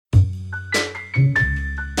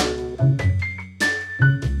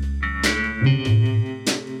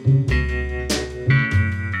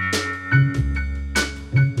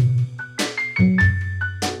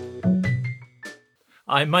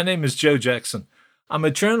Hi, my name is Joe Jackson. I'm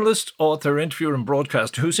a journalist, author, interviewer, and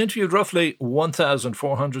broadcaster who's interviewed roughly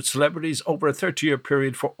 1,400 celebrities over a 30-year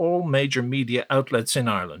period for all major media outlets in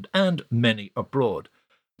Ireland and many abroad.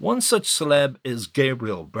 One such celeb is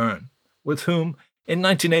Gabriel Byrne, with whom, in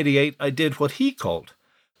 1988, I did what he called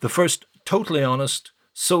the first totally honest,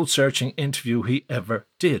 soul-searching interview he ever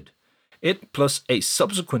did. It, plus a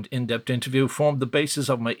subsequent in-depth interview, formed the basis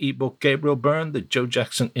of my ebook, Gabriel Byrne, The Joe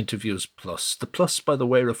Jackson Interviews Plus. The plus, by the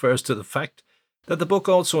way, refers to the fact that the book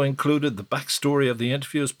also included the backstory of the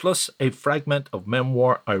interviews, plus a fragment of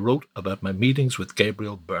memoir I wrote about my meetings with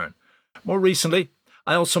Gabriel Byrne. More recently,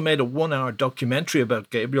 I also made a 1-hour documentary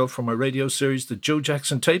about Gabriel for my radio series, The Joe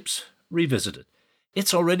Jackson Tapes Revisited.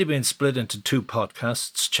 It's already been split into 2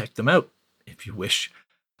 podcasts. Check them out, if you wish.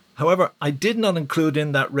 However, I did not include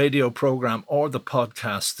in that radio program or the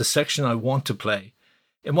podcast the section I want to play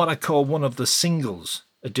in what I call one of the singles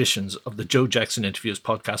editions of the Joe Jackson Interviews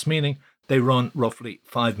podcast, meaning they run roughly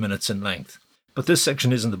 5 minutes in length. But this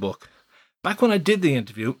section is in the book. Back when I did the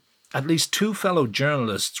interview, at least 2 fellow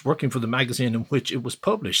journalists working for the magazine in which it was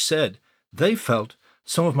published said they felt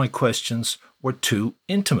some of my questions were too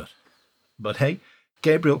intimate. But hey,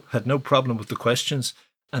 Gabriel had no problem with the questions,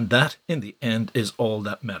 and that, in the end, is all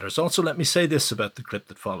that matters. Also, let me say this about the clip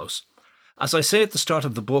that follows. As I say at the start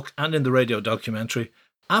of the book and in the radio documentary,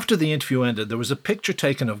 after the interview ended, there was a picture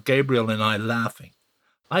taken of Gabriel and I laughing.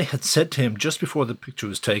 I had said to him just before the picture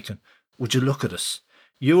was taken, "Would you look at us?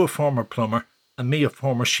 You a former plumber, and me a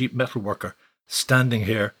former sheet metal worker, standing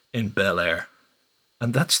here in Bel Air."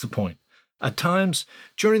 And that's the point. At times,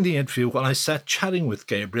 during the interview, while I sat chatting with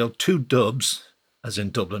Gabriel, 2 dubs, as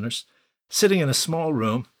in Dubliners, sitting in a small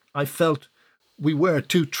room, I felt we were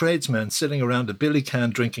 2 tradesmen sitting around a billy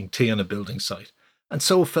can drinking tea on a building site. And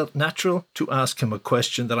so it felt natural to ask him a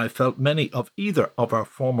question that I felt many of either of our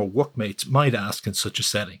former workmates might ask in such a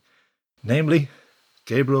setting. Namely,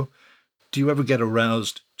 Gabriel, do you ever get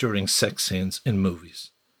aroused during sex scenes in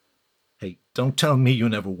movies? Hey, don't tell me you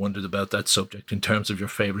never wondered about that subject in terms of your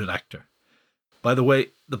favourite actor. By the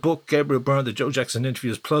way, the book Gabriel Byrne, The Joe Jackson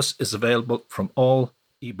Interviews Plus is available from all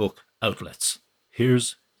ebook outlets.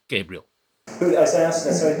 Here's Gabriel. Who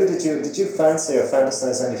did you fancy or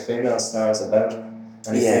fantasize any female stars about?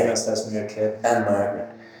 Any female stars when you were a kid? Ann Margret.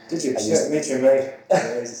 Did you? Meet your mate.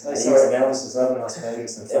 I saw her in Elvis in Las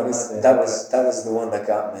Vegas. And that was the one that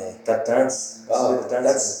got me. That dance.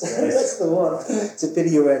 That's the one. It's a pity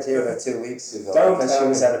you weren't here about 2 weeks ago. Because she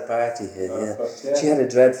was at a party here. Yeah. She had a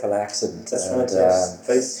dreadful accident. That's right.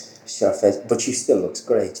 Face. But she still looks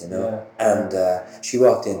great, you know. Yeah. And she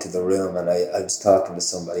walked into the room, and I was talking to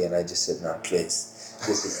somebody, and I just said, "No, please,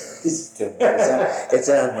 this is too much. It's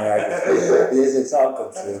Ann Margret. It's all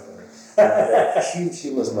come true." And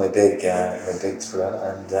she was my big thrill,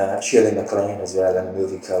 and Shirley MacLaine as well in a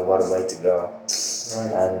movie called What a Way to Go.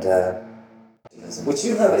 Right. And would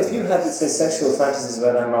you have, if you had, say, sexual fantasies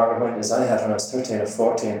about Ann Margret when, as I had when I was 13 or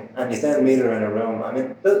 14, and you then meet her in a room, I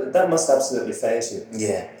mean, that must absolutely faze you.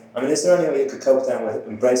 Yeah. I mean, is there any way you could cope down with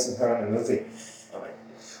embracing her in a movie?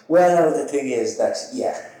 Well, the thing is that,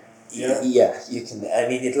 you can. I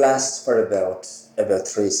mean, it lasts for about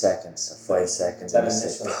 3 seconds or 5 seconds,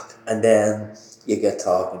 and then you get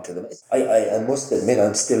talking to them. I must admit,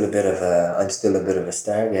 I'm still a bit of a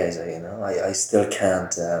stargazer. You know, I still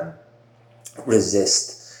can't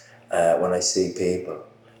resist when I see people.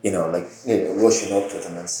 You know, like rushing up to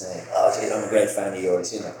them and saying, "Oh, I'm a great fan of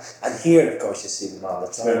yours," you know. And here, of course, you see them all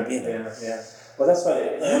the time. You know? Yeah. Well, that's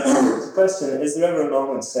right. The question: is there ever a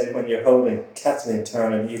moment, say, when you're holding Kathleen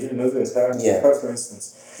Turner, you did a movie with her, her for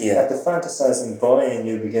instance, that the fantasizing boy in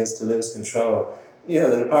you begins to lose control? You know,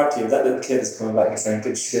 that a part of you, that little kid is coming back and saying,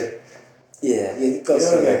 "Good shit." Yeah, it goes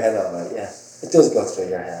through your head all right. Yeah, it does go through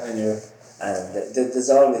your head. And there's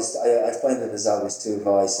always, I find that there's always 2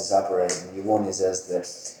 voices operating. One is as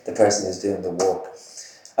the person who's doing the work.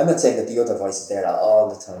 I'm not saying that the other voice is there all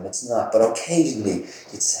the time. It's not. But occasionally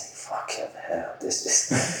you'd say, "Fucking hell, this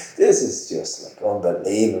is just like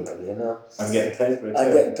unbelievable, you know. I'm getting paid for it.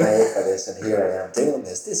 I'm getting paid for this, and here I am doing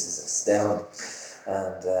this. This is astounding."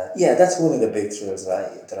 And that's one of the big thrills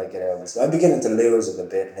that I get out of this. I'm beginning to lose it a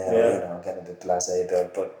bit now. You know, I'm getting a bit blasé about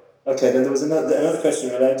it, but. Okay, then there was another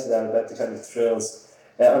question related to that about the kind of thrills.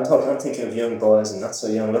 I'm thinking of young boys and not so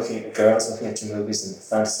young, looking at girls, looking at your movies and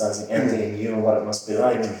fantasizing, envying you and what it must be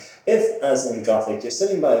like. If, as in Gothic, you're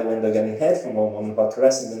sitting by a window getting head from one woman while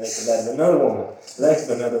caressing the naked leg of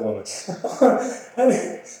another woman,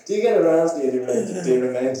 do you get aroused? Do you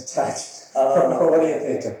remain detached? What are you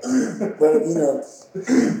thinking? Well, you know,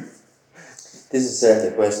 this is certainly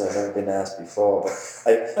a question I've never been asked before, but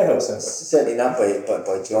I hope so. Certainly not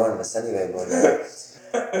by journalists anyway, but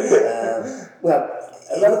Well,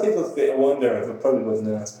 a lot of people wonder, but probably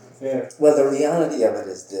wouldn't ask. Yeah. Well, the reality of it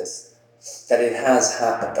is this, that it has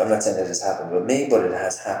happened. I'm not saying it has happened with me, but it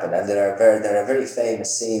has happened. And there are very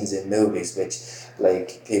famous scenes in movies which,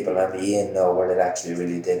 like, people on the in know where it actually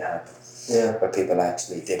really did happen. Yeah. Where people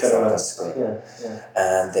actually did fuck on screen. Yeah, yeah.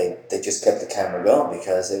 And they just kept the camera going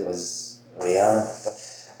because it was reality.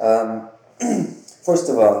 But, first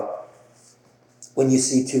of all, when you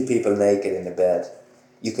see two people naked in the bed,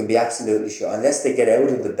 you can be absolutely sure, unless they get out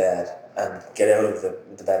of the bed and get out of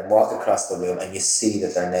the bed and walk across the room and you see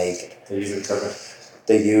that they're naked. They're usually covered.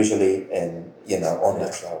 They're usually in,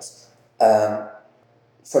 underclothes.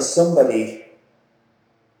 For somebody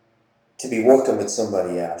to be working with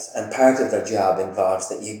somebody else, and part of their job involves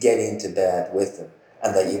that you get into bed with them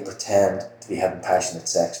and that you pretend to be having passionate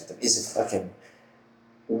sex with them, is a fucking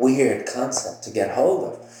weird concept to get hold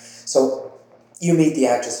of. So you meet the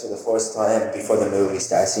actress for the first time before the movie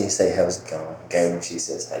starts and you say, how's it going? Okay, and she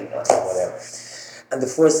says, how you going? Whatever. And the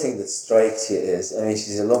first thing that strikes you is, I mean,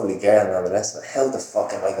 she's a lovely girl and all the rest of it. How the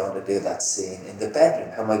fuck am I going to do that scene in the bedroom?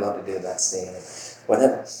 How am I going to do that scene?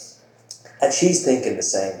 Whatever. And she's thinking the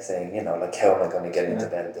same thing, like, how am I going to get into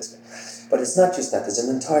bed with this guy? But it's not just that. There's an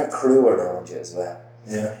entire crew around you as well.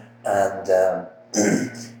 Yeah. And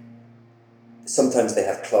sometimes they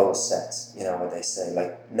have closed sets, where they say,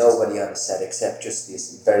 like, nobody on the set except just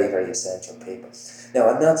these very, very essential people. Now,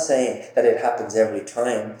 I'm not saying that it happens every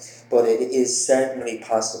time, but it is certainly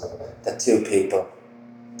possible that two people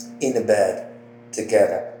in a bed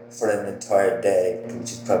together for an entire day,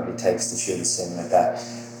 which it probably takes to shoot a scene like that,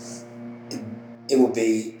 it would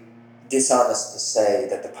be dishonest to say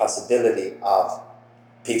that the possibility of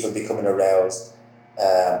people becoming aroused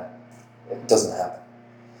doesn't happen.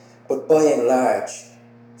 But by and large,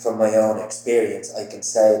 from my own experience, I can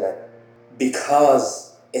say that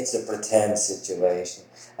because it's a pretend situation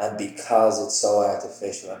and because it's so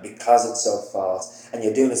artificial and because it's so false, and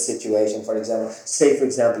you're doing a situation, for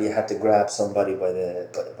example, you had to grab somebody by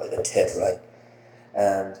the tit, right?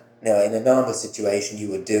 And now in a normal situation you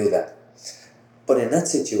would do that. But in that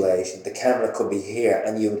situation, the camera could be here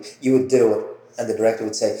and you would do it. And the director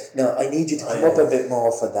would say, no, I need you to come up a bit more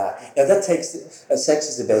for that. Now that takes, sex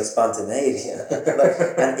is about spontaneity.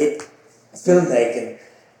 And filmmaking,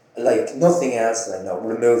 like nothing else I know,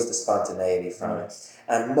 removes the spontaneity from it.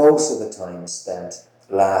 And most of the time is spent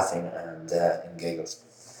laughing and in giggles.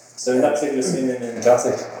 So in that particular scene in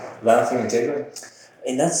Gothic, laughing and giggling?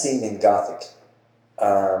 In that scene in Gothic,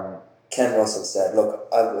 Ken Russell said, look,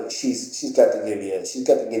 she's got to give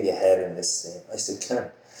you a head in this scene. I said,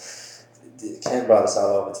 Ken brought us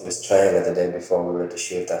all over to his trailer the day before we were to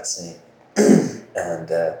shoot that scene. And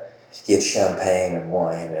he had champagne and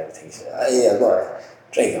wine and everything. He said, yeah, go on,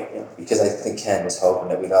 drink it, because I think Ken was hoping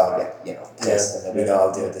that we'd all get, pissed and that we'd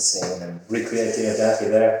all do the scene and recreate the audacity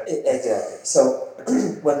there. Exactly. So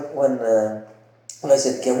when I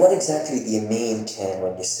said, Ken, what exactly do you mean, Ken,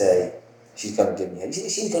 when you say she's going to give me a head?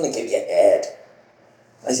 She's going to give you a head.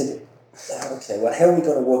 I said, okay, well, how are we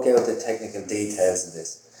going to work out the technical details of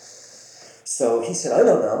this? So he said, I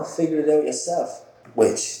don't know, figure it out yourself.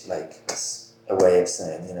 Which, is a way of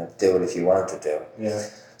saying, do it if you want to do it. Yeah.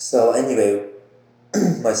 So anyway,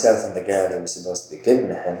 myself and the girl who was supposed to be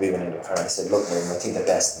giving a hand, we went into her and I said, look, Mum, I think the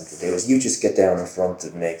best thing to do is you just get down in front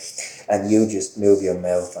of me and you just move your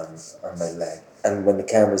mouth on my leg. And when the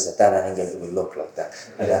camera's at that angle, it will look like that.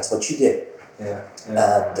 And that's what she did. Yeah.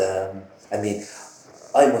 And, I mean,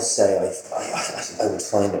 I must say, I would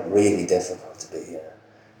find it really difficult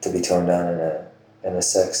to be turned on in a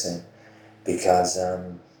sex scene, because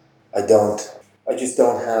I just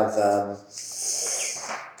don't have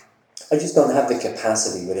the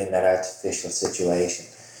capacity within that artificial situation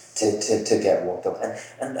to get worked up.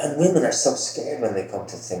 And women are so scared when they come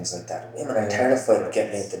to things like that. Women are terrified of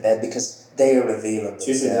getting into bed because they are revealing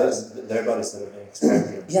themselves. Their bodies that are being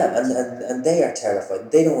exploited. Yeah, and they are terrified.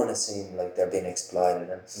 They don't want to seem like they're being exploited.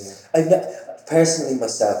 And personally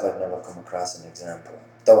myself, I've never come across an example.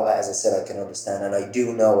 Though, as I said, I can understand, and I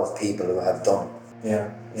do know of people who have done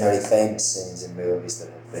very famous scenes in movies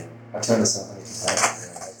that have been. I'll turn this on.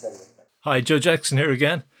 Hi, Joe Jackson here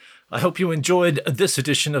again. I hope you enjoyed this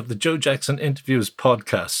edition of the Joe Jackson Interviews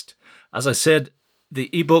podcast. As I said, the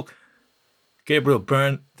ebook, Gabriel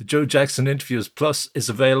Byrne, the Joe Jackson Interviews Plus, is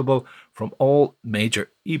available from all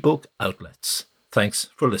major ebook outlets. Thanks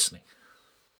for listening.